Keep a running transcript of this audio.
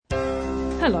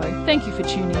Hello, thank you for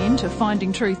tuning in to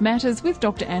Finding Truth Matters with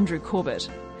Dr. Andrew Corbett.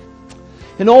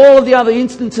 In all of the other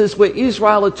instances where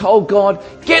Israel had told God,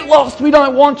 "Get lost, we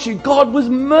don't want you," God was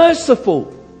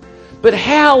merciful. But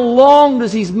how long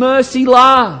does His mercy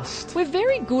last? We're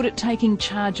very good at taking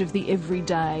charge of the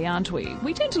everyday, aren't we?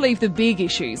 We tend to leave the big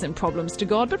issues and problems to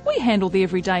God, but we handle the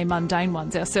everyday mundane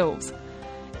ones ourselves.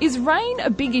 Is rain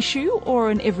a big issue or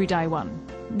an everyday one?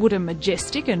 Would a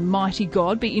majestic and mighty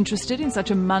God be interested in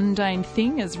such a mundane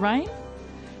thing as rain?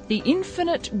 The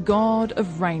infinite God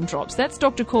of raindrops. That's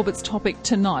Dr. Corbett's topic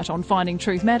tonight on Finding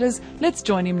Truth Matters. Let's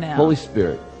join him now. Holy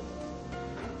Spirit,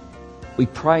 we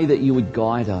pray that you would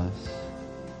guide us,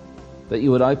 that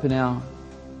you would open our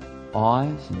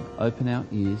eyes and open our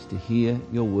ears to hear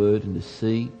your word and to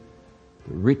see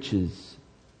the riches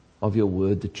of your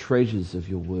word, the treasures of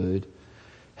your word.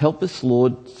 Help us,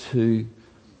 Lord, to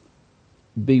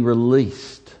be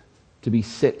released, to be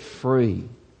set free,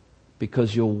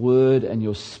 because your word and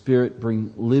your spirit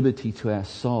bring liberty to our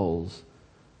souls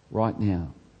right now.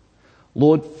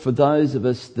 Lord, for those of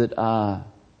us that are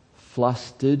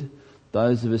flustered,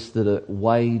 those of us that are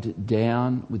weighed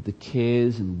down with the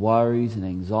cares and worries and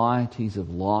anxieties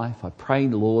of life, I pray,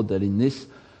 Lord, that in this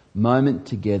moment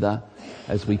together,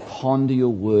 as we ponder your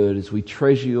word, as we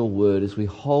treasure your word, as we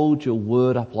hold your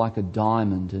word up like a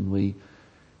diamond and we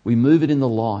move it in the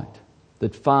light,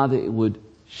 that, Father, it would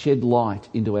shed light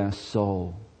into our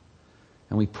soul.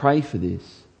 And we pray for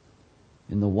this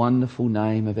in the wonderful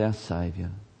name of our Saviour,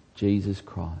 Jesus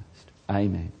Christ.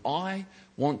 Amen. I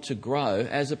want to grow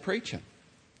as a preacher.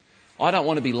 I don't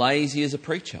want to be lazy as a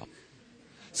preacher.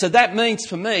 So that means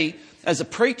for me, as a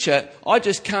preacher, I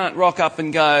just can't rock up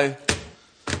and go,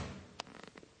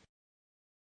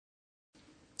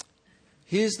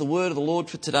 "Here's the word of the Lord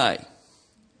for today.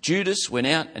 Judas went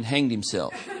out and hanged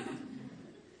himself."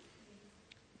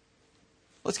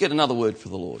 Let's get another word for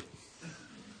the Lord.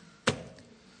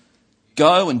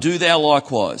 "Go and do thou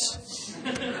likewise."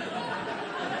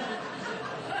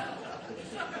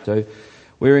 So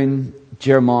we're in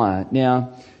Jeremiah. Now,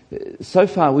 so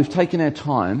far we've taken our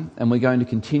time, and we're going to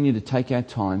continue to take our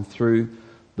time through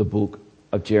the book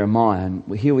of Jeremiah.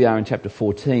 And here we are in chapter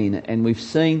 14, and we've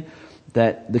seen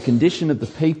that the condition of the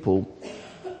people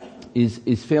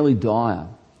is fairly dire.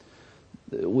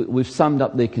 We've summed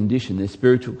up their condition, their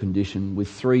spiritual condition, with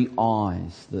three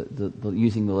I's,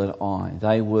 using the letter I.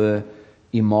 They were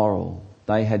immoral.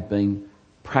 They had been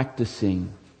practicing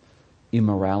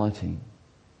immorality,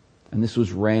 and this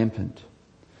was rampant.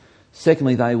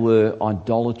 Secondly, they were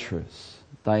idolatrous.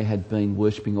 They had been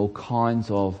worshipping all kinds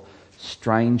of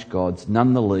strange gods,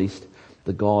 none the least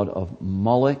the god of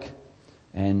Moloch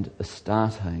and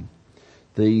Astarte.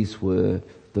 These were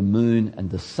the moon and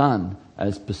the sun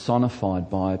as personified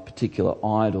by particular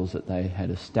idols that they had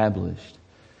established.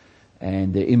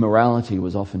 And their immorality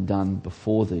was often done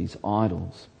before these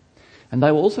idols. And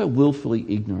they were also willfully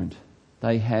ignorant.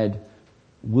 They had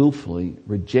willfully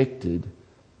rejected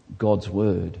God's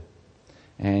word.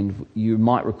 And you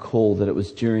might recall that it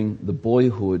was during the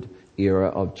boyhood era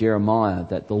of Jeremiah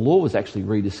that the law was actually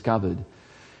rediscovered.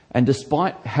 And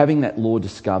despite having that law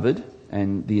discovered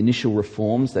and the initial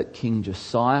reforms that King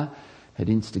Josiah had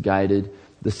instigated,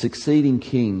 the succeeding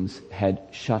kings had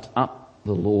shut up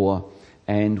the law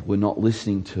and were not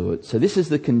listening to it. So this is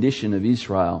the condition of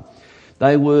Israel.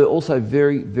 They were also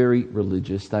very, very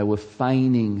religious. They were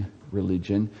feigning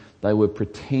religion. They were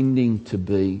pretending to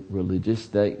be religious.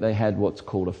 They had what's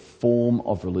called a form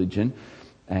of religion,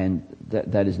 and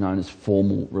that is known as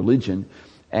formal religion.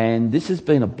 And this has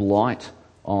been a blight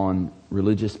on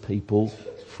religious people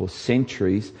for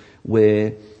centuries,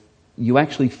 where you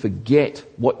actually forget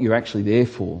what you're actually there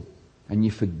for, and you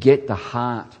forget the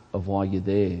heart of why you're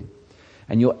there.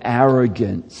 And your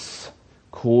arrogance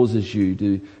causes you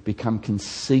to become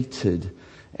conceited.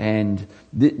 And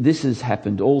this has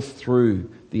happened all through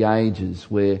the ages,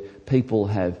 where people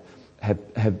have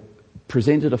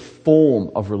presented a form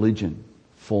of religion,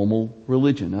 formal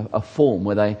religion, a form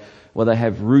where they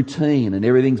have routine and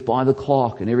everything's by the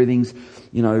clock and everything's,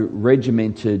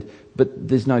 regimented, but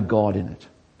there's no God in it.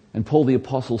 And Paul the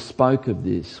Apostle spoke of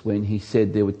this when he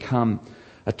said there would come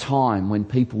a time when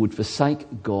people would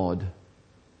forsake God.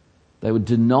 They would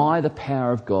deny the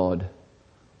power of God,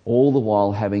 all the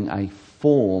while having a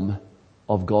form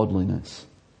of godliness.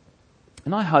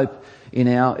 And I hope in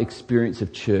our experience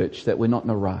of church that we're not in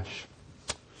a rush.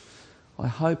 I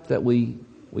hope that we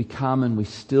come and we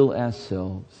still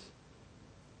ourselves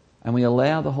and we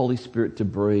allow the Holy Spirit to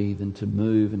breathe and to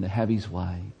move and to have His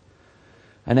way.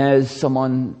 And as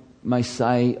someone may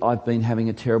say, "I've been having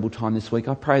a terrible time this week,"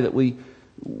 I pray that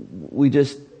we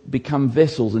just become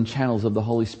vessels and channels of the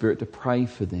Holy Spirit to pray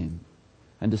for them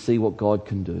and to see what God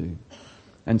can do.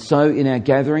 And so in our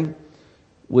gathering,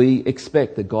 we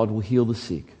expect that God will heal the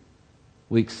sick.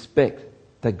 We expect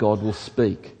that God will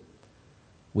speak.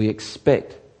 We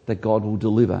expect that God will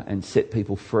deliver and set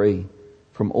people free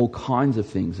from all kinds of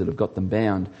things that have got them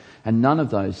bound. And none of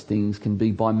those things can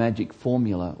be by magic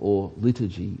formula or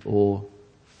liturgy or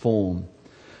form.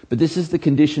 But this is the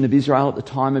condition of Israel at the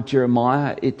time of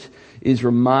Jeremiah. It is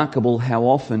remarkable how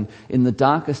often in the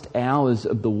darkest hours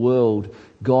of the world,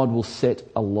 God will set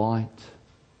alight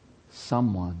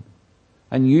someone.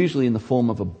 And usually in the form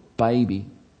of a baby.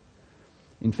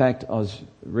 In fact, I was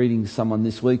reading someone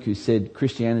this week who said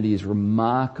Christianity is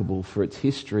remarkable for its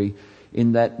history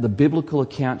in that the biblical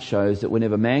account shows that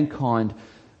whenever mankind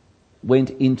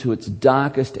went into its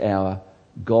darkest hour,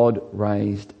 God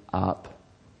raised up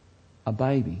a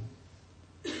baby.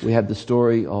 We have the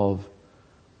story of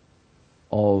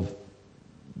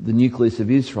the nucleus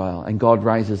of Israel, and God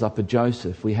raises up a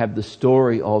Joseph. We have the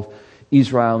story of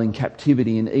Israel in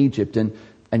captivity in Egypt,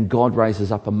 and God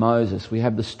raises up a Moses. We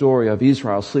have the story of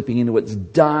Israel slipping into its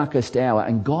darkest hour,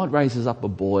 and God raises up a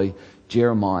boy,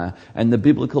 Jeremiah. And the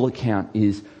biblical account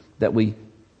is that we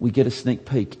get a sneak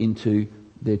peek into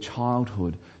their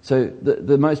childhood. So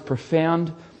the most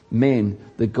profound men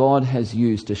that God has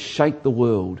used to shape the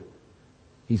world,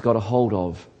 He's got a hold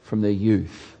of from their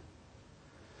youth.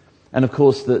 And of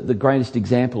course, the greatest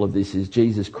example of this is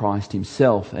Jesus Christ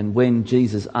Himself. And when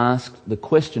Jesus asked the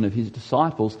question of His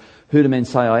disciples, who do men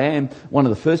say I am? One of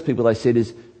the first people they said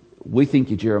is, we think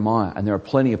you're Jeremiah. And there are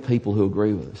plenty of people who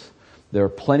agree with us. There are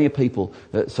plenty of people,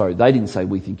 they didn't say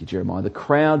we think you're Jeremiah. The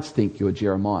crowds think you're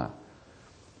Jeremiah.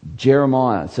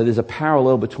 Jeremiah. So there's a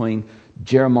parallel between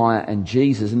Jeremiah and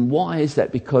Jesus. And why is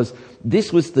that? Because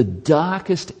this was the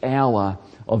darkest hour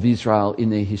of Israel in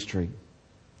their history.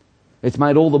 It's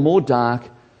made all the more dark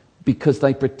because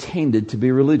they pretended to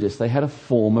be religious. They had a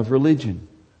form of religion.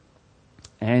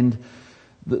 And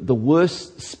the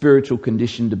worst spiritual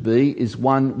condition to be is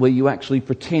one where you actually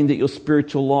pretend that your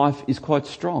spiritual life is quite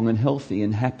strong and healthy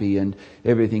and happy and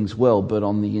everything's well, but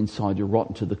on the inside you're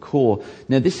rotten to the core.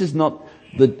 Now this is not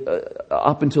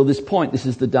up until this point, this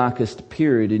is the darkest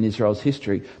period in Israel's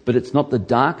history, but it's not the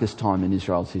darkest time in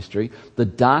Israel's history. The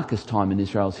darkest time in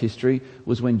Israel's history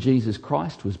was when Jesus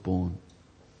Christ was born.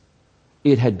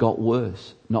 It had got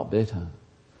worse, not better.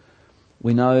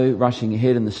 We know, rushing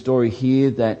ahead in the story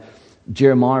here, that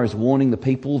Jeremiah is warning the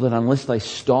people that unless they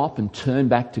stop and turn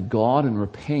back to God and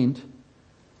repent,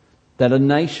 that a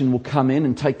nation will come in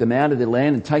and take them out of their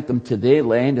land and take them to their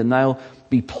land, and they'll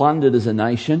be plundered as a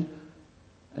nation.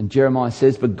 And Jeremiah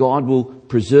says, but God will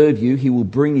preserve you. He will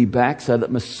bring you back so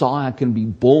that Messiah can be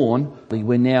born.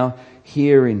 We're now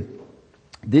here in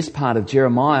this part of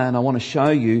Jeremiah, and I want to show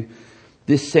you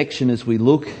this section as we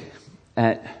look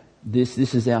at this.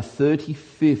 This is our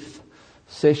 35th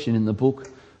session in the book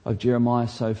of Jeremiah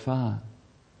so far.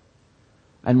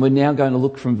 And we're now going to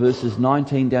look from verses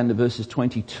 19 down to verses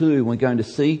 22. We're going to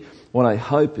see what I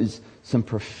hope is some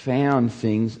profound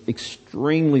things,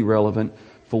 extremely relevant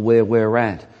for where we're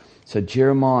at. So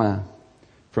Jeremiah,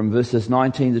 from verses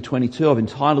 19 to 22, I've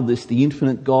entitled this, The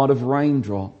Infinite God of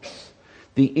Raindrops.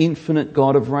 The Infinite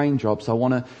God of Raindrops. I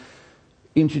want to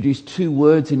introduce two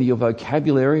words into your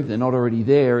vocabulary, if they're not already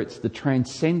there. It's the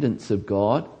transcendence of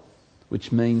God,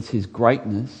 which means His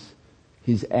greatness,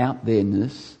 His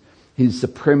out-there-ness, His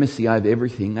supremacy over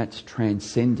everything. That's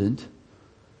transcendent.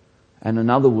 And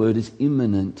another word is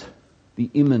immanent. The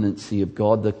immanency of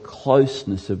God, the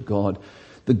closeness of God.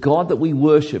 The God that we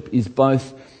worship is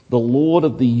both the Lord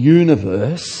of the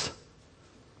universe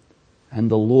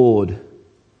and the Lord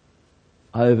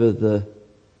over the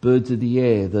birds of the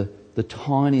air, the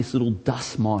tiniest little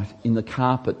dust mite in the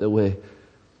carpet that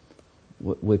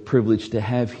we're privileged to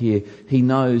have here. He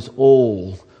knows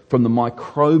all, from the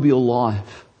microbial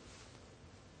life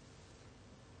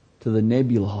to the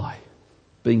nebulae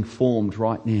being formed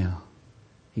right now.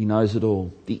 He knows it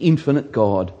all. The infinite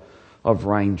God of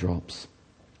raindrops.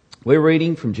 We're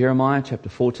reading from Jeremiah chapter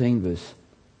 14, verse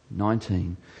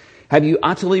 19. Have you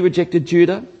utterly rejected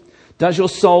Judah? Does your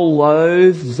soul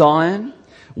loathe Zion?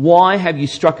 Why have you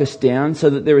struck us down so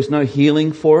that there is no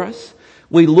healing for us?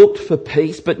 We looked for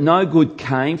peace, but no good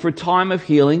came, for a time of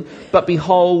healing, but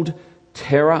behold,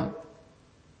 terror.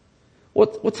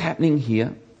 What's happening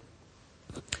here?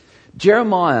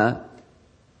 Jeremiah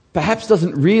perhaps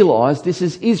doesn't realise this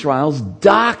is Israel's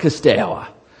darkest hour.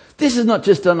 This is not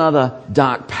just another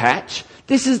dark patch.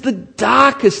 This is the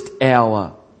darkest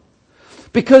hour.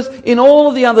 Because in all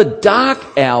of the other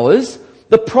dark hours,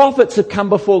 the prophets have come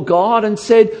before God and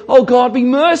said, oh God, be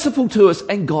merciful to us.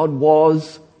 And God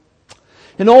was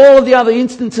In all of the other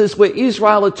instances where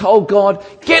Israel had told God,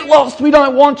 get lost, we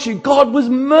don't want you, God was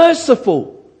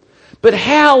merciful. But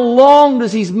how long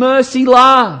does His mercy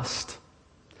last?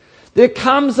 There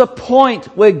comes a point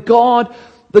where God,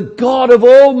 the God of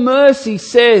all mercy,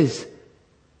 says,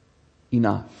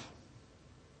 enough.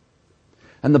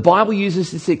 And the Bible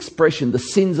uses this expression, the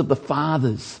sins of the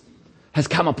fathers has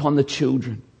come upon the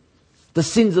children. The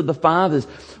sins of the fathers.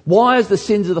 Why has the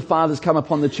sins of the fathers come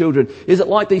upon the children? Is it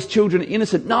like these children are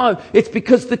innocent? No, it's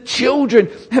because the children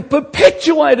have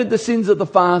perpetuated the sins of the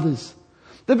fathers.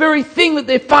 The very thing that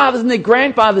their fathers and their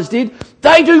grandfathers did,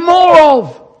 they do more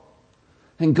of.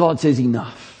 And God says,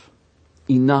 enough.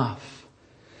 Enough.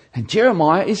 And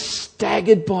Jeremiah is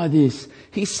staggered by this.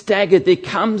 He's staggered. There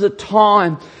comes a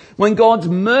time when God's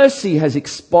mercy has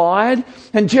expired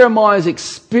and Jeremiah is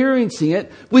experiencing it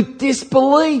with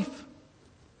disbelief.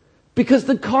 Because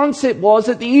the concept was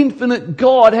that the infinite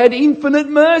God had infinite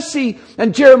mercy.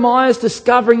 And Jeremiah is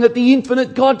discovering that the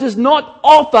infinite God does not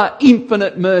offer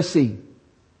infinite mercy.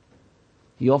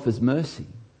 He offers mercy.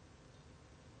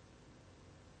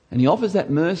 And He offers that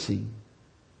mercy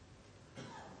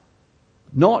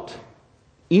not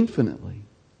infinitely,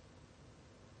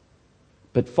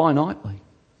 but finitely.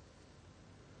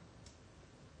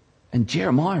 And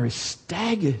Jeremiah is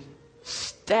staggered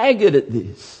at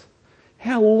this.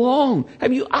 How long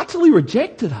have you utterly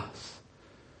rejected us?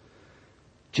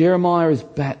 Jeremiah is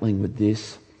battling with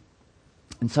this.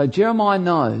 And so Jeremiah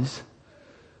knows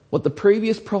what the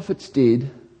previous prophets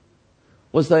did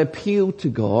was they appealed to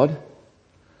God.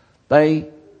 They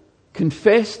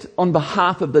confessed on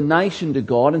behalf of the nation to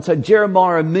God. And so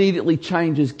Jeremiah immediately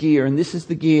changes gear. And this is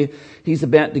the gear he's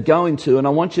about to go into. And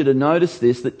I want you to notice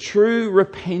this, that true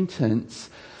repentance,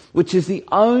 which is the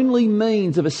only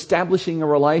means of establishing a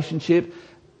relationship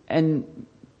and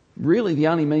really the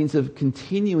only means of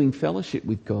continuing fellowship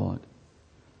with God,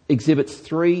 exhibits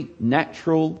three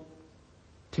natural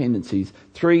tendencies,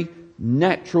 three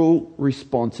natural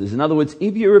responses. In other words,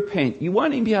 if you repent, you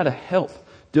won't even be able to help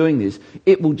doing this.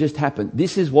 It will just happen.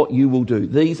 This is what you will do.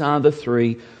 These are the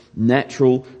three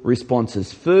natural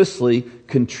responses. Firstly,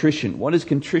 contrition. What is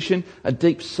contrition? A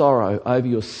deep sorrow over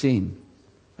your sin.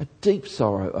 A deep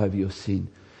sorrow over your sin.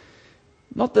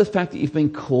 Not the fact that you've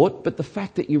been caught, but the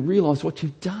fact that you realise what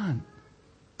you've done.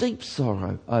 Deep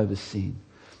sorrow over sin.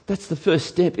 That's the first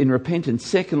step in repentance.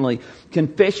 Secondly,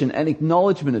 confession and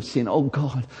acknowledgement of sin. Oh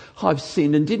God, I've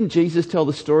sinned. And didn't Jesus tell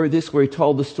the story of this, where He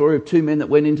told the story of two men that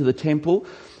went into the temple?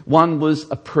 One was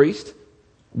a priest,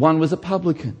 one was a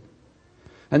publican.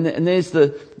 And there's the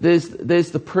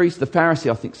priest, the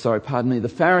Pharisee, the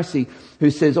Pharisee who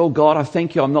says, oh God, I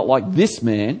thank you I'm not like this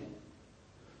man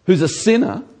who's a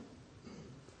sinner.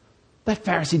 That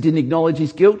Pharisee didn't acknowledge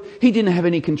his guilt. He didn't have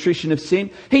any contrition of sin.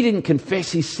 He didn't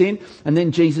confess his sin. And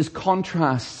then Jesus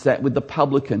contrasts that with the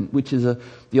publican, which is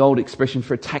the old expression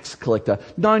for a tax collector,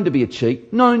 known to be a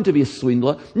cheat, known to be a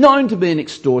swindler, known to be an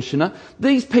extortioner.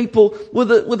 These people were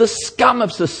the scum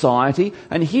of society.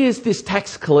 And here's this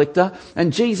tax collector,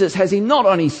 and Jesus has him not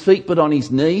on his feet but on his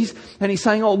knees. And He's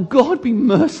saying, oh God, be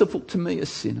merciful to me, a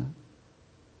sinner.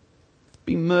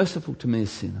 Be merciful to me, a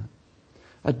sinner.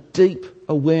 A deep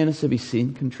awareness of his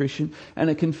sin, contrition, and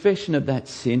a confession of that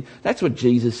sin. That's what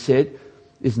Jesus said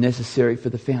is necessary for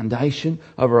the foundation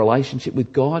of a relationship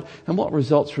with God. And what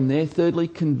results from there? Thirdly,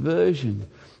 conversion.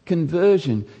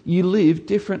 Conversion. You live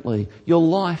differently. Your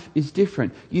life is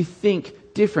different. You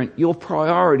think different. Your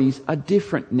priorities are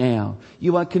different now.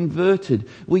 You are converted.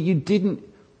 Where you didn't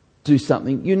do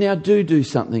something, you now do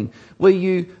something. Where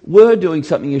you were doing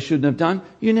something you shouldn't have done,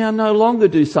 you now no longer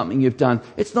do something you've done.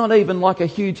 It's not even like a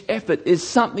huge effort. It's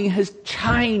something has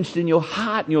changed in your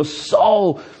heart and your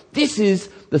soul. This is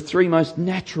the three most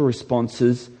natural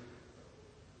responses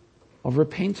of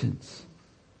repentance.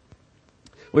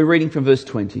 We're reading from verse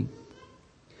 20.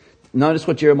 Notice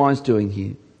what Jeremiah's doing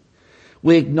here.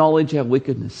 We acknowledge our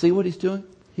wickedness. See what he's doing?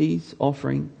 He's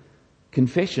offering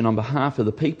confession on behalf of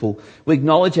the people. We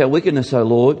acknowledge our wickedness, O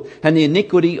Lord, and the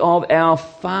iniquity of our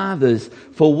fathers,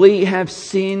 for we have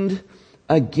sinned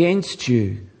against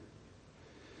you.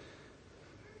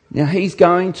 Now he's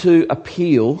going to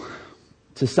appeal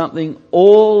to something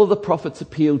all of the prophets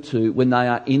appeal to when they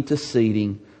are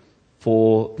interceding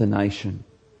for the nation.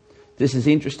 This is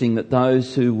interesting, that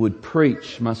those who would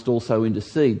preach must also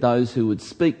intercede. Those who would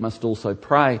speak must also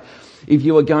pray. If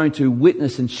you are going to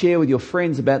witness and share with your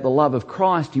friends about the love of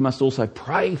Christ, you must also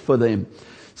pray for them.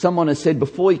 Someone has said,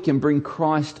 before you can bring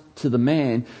Christ to the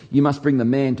man, you must bring the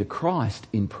man to Christ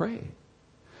in prayer.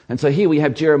 And so here we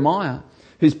have Jeremiah,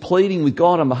 who's pleading with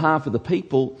God on behalf of the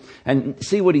people. And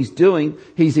see what he's doing?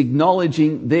 He's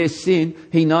acknowledging their sin.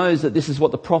 He knows that this is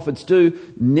what the prophets do.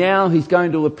 Now he's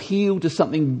going to appeal to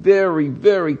something very,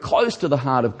 very close to the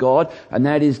heart of God, and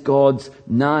that is God's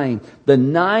name. The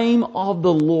name of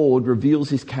the Lord reveals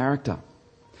his character.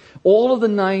 All of the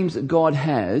names that God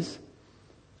has,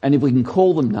 and if we can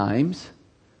call them names,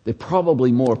 they're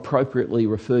probably more appropriately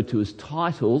referred to as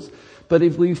titles. But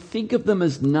if we think of them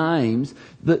as names,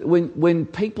 that when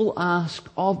people asked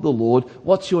of the Lord,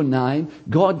 what's your name?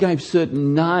 God gave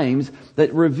certain names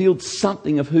that revealed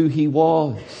something of who he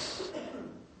was.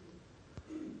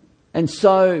 And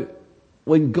so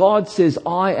when God says,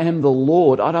 I am the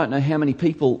Lord, I don't know how many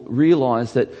people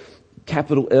realise that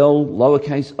capital L,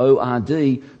 lowercase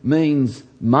O-R-D means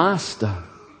master.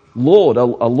 Lord, a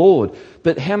Lord.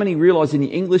 But how many realise in the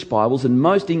English Bibles, and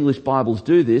most English Bibles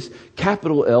do this,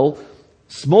 capital L,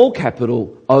 small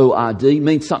capital O-R-D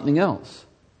means something else.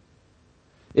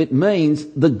 It means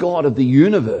the God of the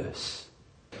universe.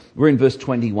 We're in verse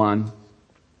 21.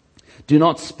 Do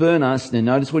not spurn us, now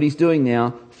notice what he's doing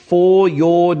now, for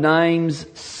your name's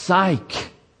sake.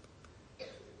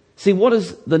 See, what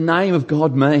does the name of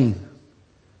God mean?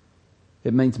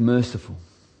 It means merciful,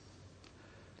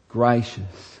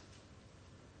 gracious.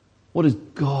 What does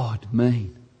God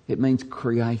mean? It means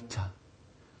creator.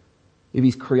 If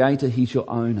he's creator, he's your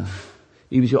owner.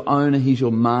 If he's your owner, he's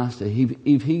your master.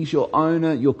 If he's your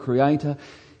owner, your creator,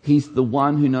 he's the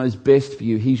one who knows best for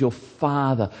you. He's your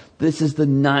father. This is the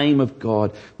name of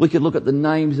God. We could look at the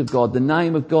names of God. The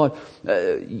name of God,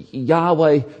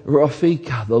 Yahweh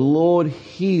Rafika, the Lord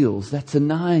heals. That's a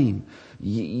name.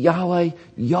 Yahweh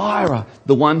Jireh,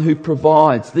 the one who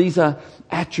provides. These are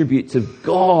attributes of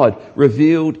God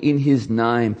revealed in his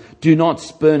name. Do not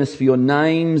spurn us for your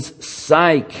name's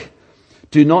sake.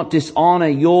 Do not dishonour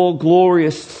your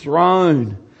glorious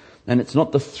throne. And it's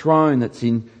not the throne that's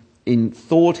in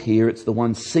thought here, it's the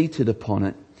one seated upon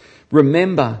it.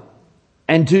 Remember,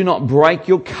 and do not break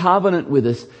your covenant with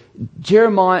us.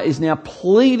 Jeremiah is now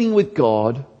pleading with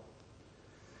God,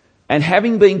 and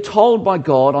having been told by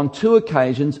God on 2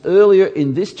 occasions earlier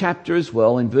in this chapter as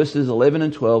well, in verses 11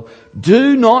 and 12,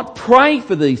 do not pray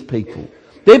for these people.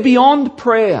 They're beyond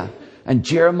prayer. And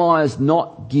Jeremiah's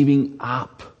not giving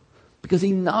up because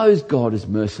he knows God is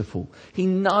merciful. He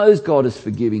knows God is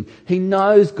forgiving. He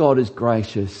knows God is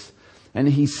gracious. And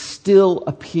he's still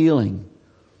appealing.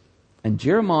 And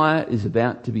Jeremiah is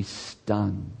about to be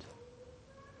stunned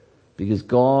because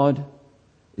God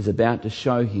is about to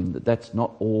show him that that's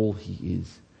not all he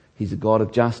is. He's a God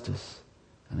of justice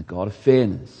and a God of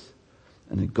fairness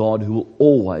and a God who will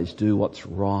always do what's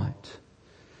right.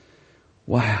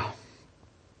 Wow.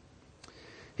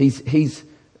 He's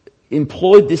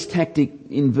employed this tactic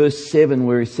in verse 7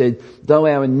 where he said, though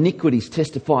our iniquities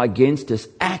testify against us,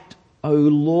 act, O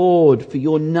Lord, for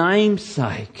your name's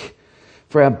sake.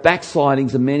 For our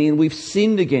backslidings are many and we've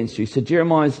sinned against you. So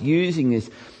Jeremiah's using this,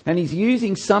 and he's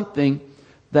using something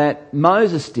that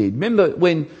Moses did. Remember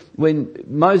when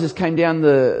Moses came down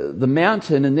the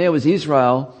mountain and there was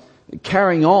Israel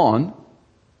carrying on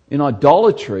in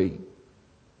idolatry.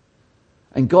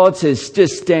 And God says,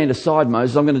 just stand aside,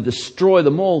 Moses. I'm going to destroy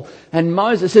them all. And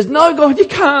Moses says, no, God, you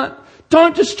can't.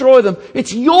 Don't destroy them.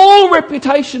 It's your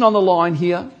reputation on the line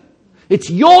here. It's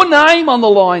your name on the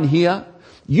line here.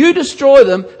 You destroy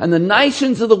them and the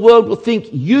nations of the world will think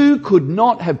you could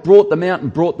not have brought them out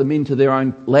and brought them into their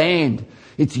own land.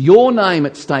 It's your name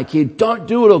at stake here. Don't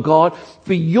do it, oh God.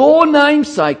 For your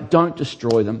name's sake, don't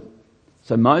destroy them.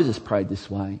 So Moses prayed this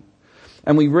way.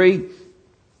 And we read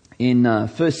in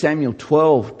 1 Samuel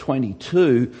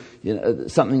 12:22,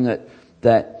 something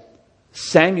that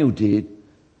Samuel did,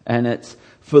 and it's,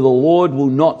 for the Lord will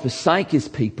not forsake his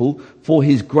people for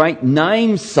his great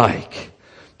name's sake,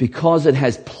 because it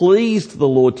has pleased the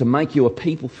Lord to make you a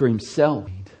people for himself.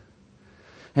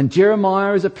 And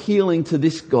Jeremiah is appealing to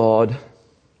this God,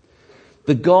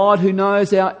 the God who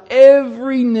knows our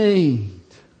every need.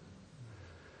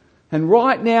 And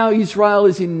right now Israel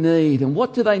is in need. And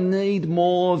what do they need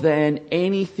more than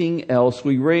anything else?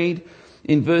 We read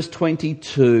in verse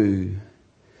 22.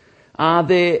 Are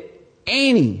there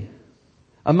any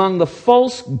among the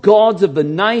false gods of the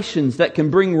nations that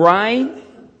can bring rain?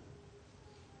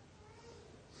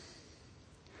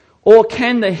 Or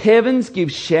can the heavens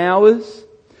give showers?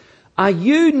 Are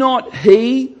you not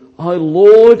He, O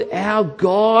Lord our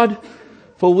God?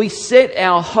 For we set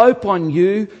our hope on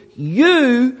you.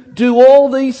 You do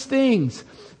all these things.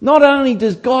 Not only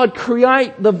does God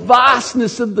create the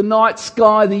vastness of the night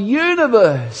sky, the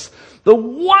universe, the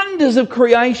wonders of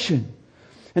creation.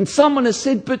 And someone has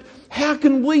said, but how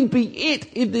can we be it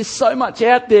if there's so much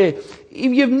out there?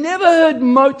 If you've never heard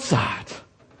Mozart,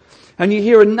 and you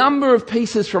hear a number of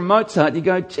pieces from Mozart, you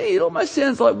go, gee, it almost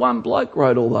sounds like one bloke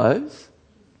wrote all those.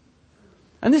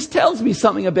 And this tells me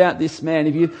something about this man.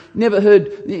 If you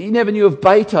never knew of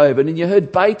Beethoven, and you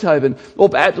heard Beethoven, or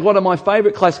perhaps one of my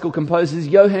favourite classical composers,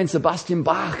 Johann Sebastian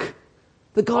Bach.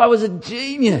 The guy was a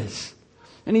genius.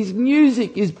 And his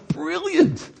music is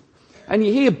brilliant. And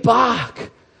you hear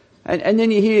Bach, and then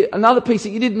you hear another piece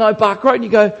that you didn't know Bach wrote, and you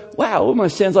go, wow,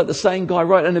 almost sounds like the same guy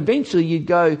wrote. And eventually you'd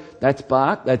go, that's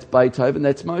Bach, that's Beethoven,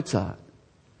 that's Mozart.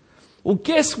 Well,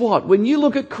 guess what? When you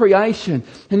look at creation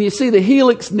and you see the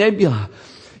Helix Nebula,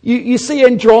 you see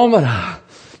Andromeda,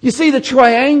 you see the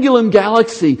Triangulum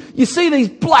Galaxy, you see these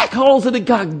black holes that are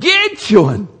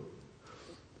gargantuan,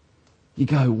 you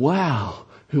go, wow,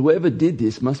 whoever did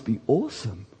this must be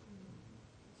awesome.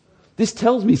 This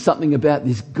tells me something about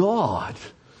this God.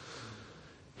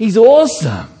 He's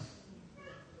awesome.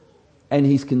 And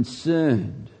he's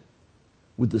concerned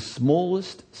with the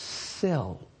smallest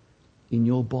cell in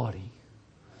your body.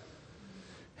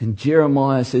 And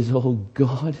Jeremiah says, oh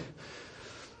God,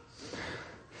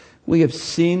 we have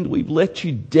sinned, we've let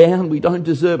you down, we don't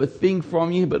deserve a thing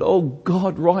from you, but oh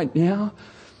God, right now,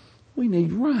 we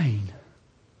need rain.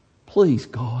 Please,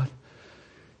 God,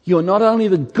 you're not only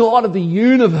the God of the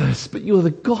universe, but you're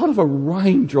the God of a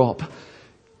raindrop.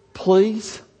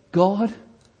 Please, God,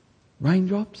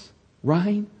 raindrops,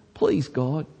 rain, please,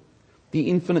 God, the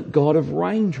infinite God of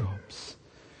raindrops.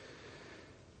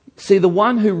 See, the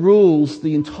one who rules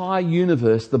the entire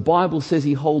universe, the Bible says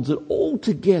he holds it all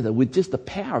together with just the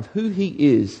power of who he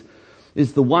is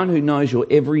the one who knows your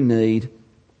every need.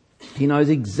 He knows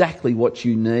exactly what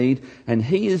you need, and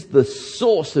he is the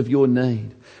source of your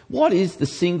need. What is the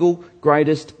single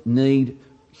greatest need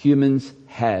humans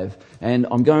have? And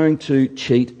I'm going to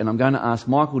cheat, and I'm going to ask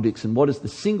Michael Dixon, what is the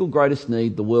single greatest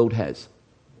need the world has?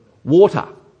 Water.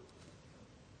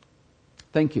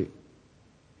 Thank you.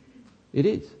 It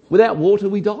is. Without water,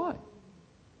 we die.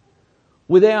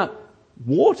 Without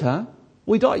water,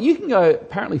 we die. You can go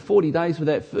apparently 40 days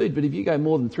without food, but if you go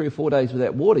more than 3 or 4 days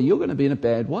without water, you're going to be in a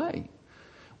bad way.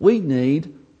 We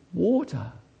need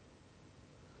water.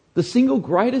 The single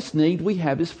greatest need we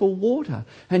have is for water.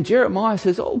 And Jeremiah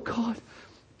says, oh God,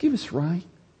 give us rain.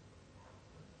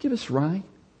 Give us rain.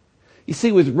 You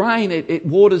see, with rain, it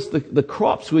waters the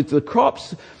crops. With the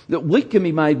crops, that wheat can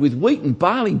be made with wheat and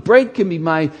barley. Bread can be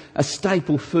made a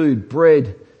staple food,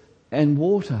 bread and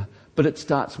water. But it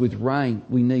starts with rain.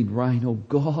 We need rain. Oh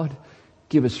God,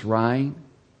 give us rain.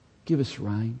 Give us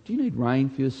rain. Do you need rain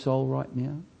for your soul right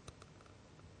now?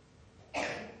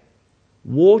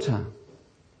 Water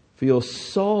for your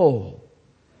soul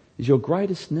is your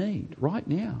greatest need right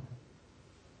now.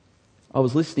 I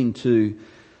was listening to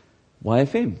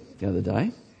YFM the other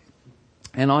day,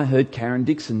 and I heard Karen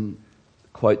Dixon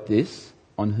quote this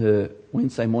on her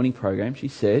Wednesday morning program. She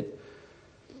said,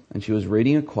 and she was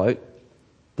reading a quote,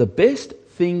 the best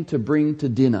thing to bring to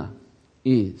dinner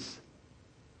is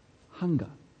hunger.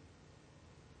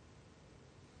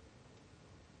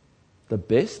 The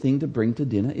best thing to bring to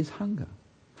dinner is hunger.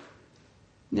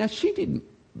 Now, she didn't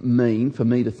mean for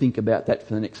me to think about that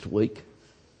for the next week.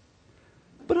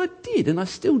 But I did, and I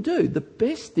still do. The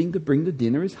best thing to bring to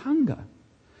dinner is hunger.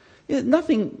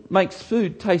 Nothing makes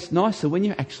food taste nicer when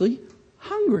you're actually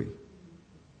hungry.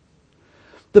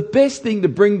 The best thing to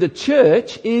bring to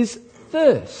church is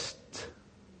thirst.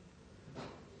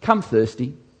 Come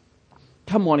thirsty.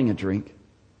 Come wanting a drink.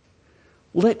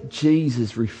 Let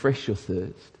Jesus refresh your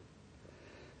thirst.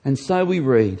 And so we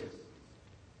read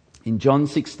in John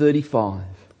 6:35,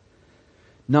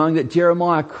 knowing that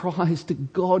Jeremiah cries to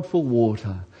God for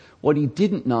water. What he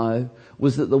didn't know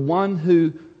was that the one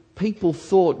who people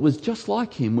thought was just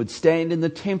like him would stand in the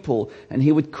temple and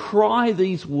he would cry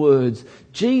these words.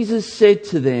 Jesus said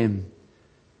to them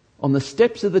on the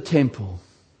steps of the temple,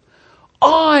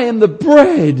 I am the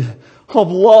bread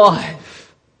of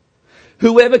life.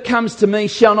 Whoever comes to me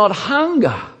shall not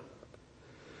hunger.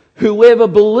 Whoever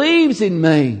believes in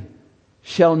me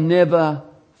shall never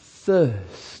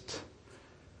thirst.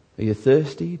 Are you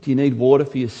thirsty? Do you need water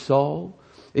for your soul?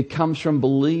 It comes from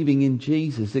believing in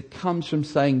Jesus. It comes from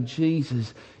saying,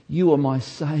 Jesus, you are my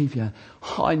Saviour.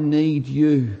 I need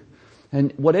you.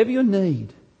 And whatever you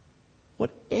need,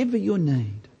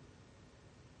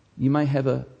 you may have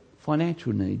a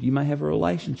financial need. You may have a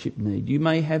relationship need. You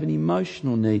may have an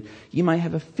emotional need. You may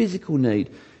have a physical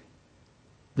need.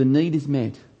 The need is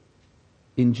met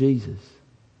in Jesus.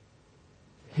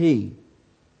 He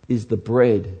is the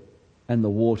bread and the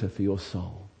water for your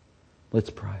soul. Let's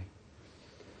pray.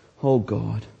 Oh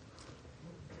God,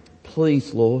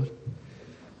 please, Lord,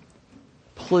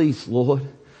 please, Lord,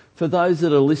 for those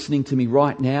that are listening to me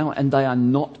right now and they are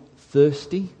not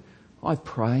thirsty, I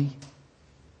pray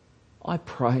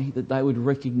that they would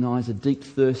recognise a deep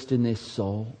thirst in their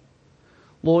soul.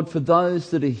 Lord, for those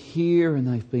that are here and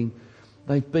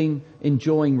they've been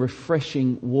enjoying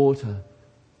refreshing water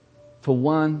for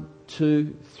 1,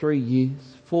 2, 3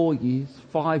 years, 4 years,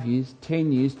 5 years,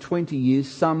 10 years, 20 years,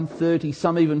 some 30,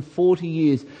 some even 40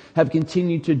 years, have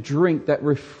continued to drink that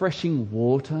refreshing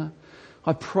water.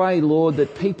 I pray, Lord,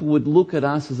 that people would look at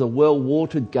us as a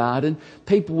well-watered garden.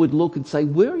 People would look and say,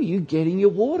 where are you getting your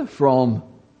water from?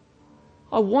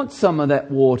 I want some of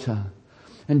that water.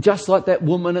 And just like that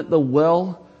woman at the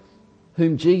well,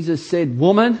 whom Jesus said,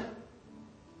 woman,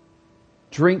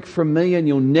 drink from me and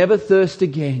you'll never thirst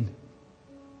again.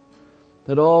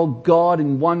 That, oh God,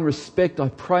 in one respect, I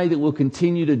pray that we'll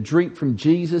continue to drink from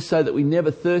Jesus so that we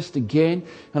never thirst again.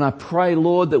 And I pray,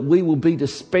 Lord, that we will be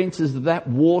dispensers of that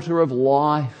water of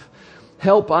life.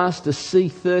 Help us to see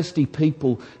thirsty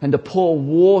people and to pour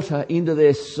water into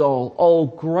their soul. Oh,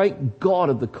 great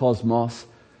God of the cosmos,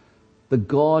 the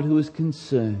God who is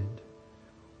concerned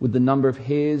with the number of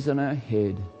hairs on our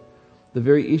head, the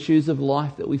very issues of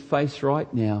life that we face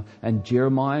right now. And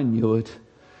Jeremiah knew it.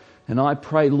 And I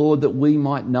pray, Lord, that we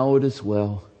might know it as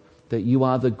well, that you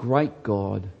are the great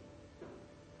God.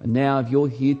 And now if you're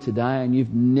here today and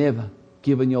you've never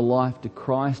given your life to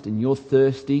Christ and you're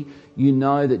thirsty, you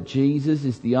know that Jesus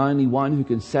is the only one who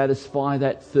can satisfy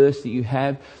that thirst that you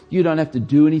have. You don't have to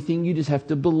do anything, you just have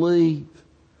to believe.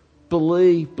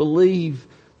 Believe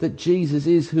that Jesus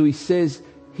is who He says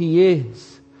He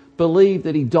is. Believe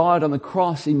that He died on the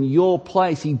cross in your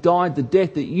place. He died the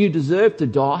death that you deserve to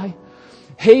die.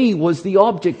 He was the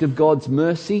object of God's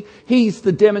mercy. He's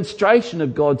the demonstration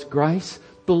of God's grace.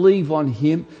 Believe on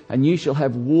Him and you shall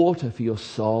have water for your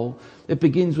soul. It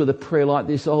begins with a prayer like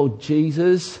this. Oh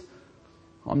Jesus,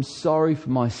 I'm sorry for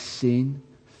my sin.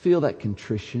 Feel that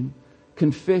contrition.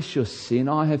 Confess your sin.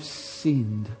 I have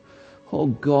sinned. Oh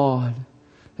God.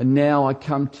 And now I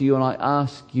come to you and I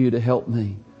ask you to help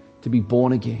me to be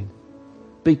born again.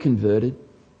 Be converted.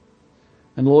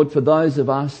 And Lord, for those of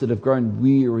us that have grown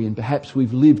weary and perhaps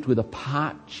we've lived with a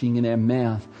parching in our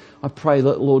mouth, I pray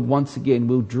that, Lord, once again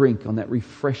we'll drink on that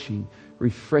refreshing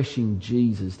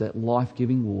Jesus, that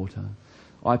life-giving water.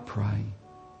 I pray.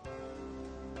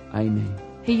 Amen.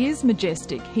 He is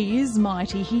majestic. He is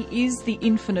mighty. He is the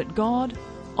infinite God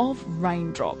of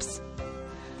raindrops.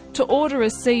 To order a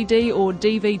CD or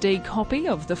DVD copy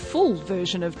of the full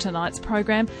version of tonight's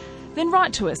program, then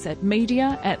write to us at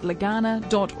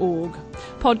media@legana.org.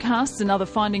 Podcasts and other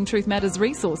Finding Truth Matters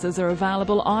resources are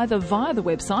available either via the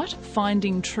website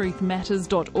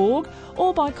findingtruthmatters.org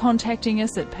or by contacting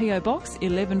us at PO Box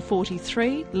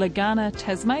 1143, Legana,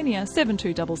 Tasmania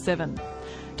 7277.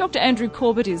 Dr. Andrew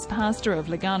Corbett is pastor of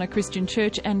Legana Christian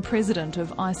Church and president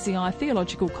of ICI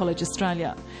Theological College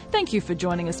Australia. Thank you for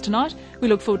joining us tonight. We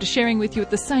look forward to sharing with you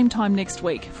at the same time next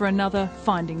week for another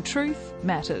Finding Truth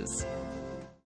Matters.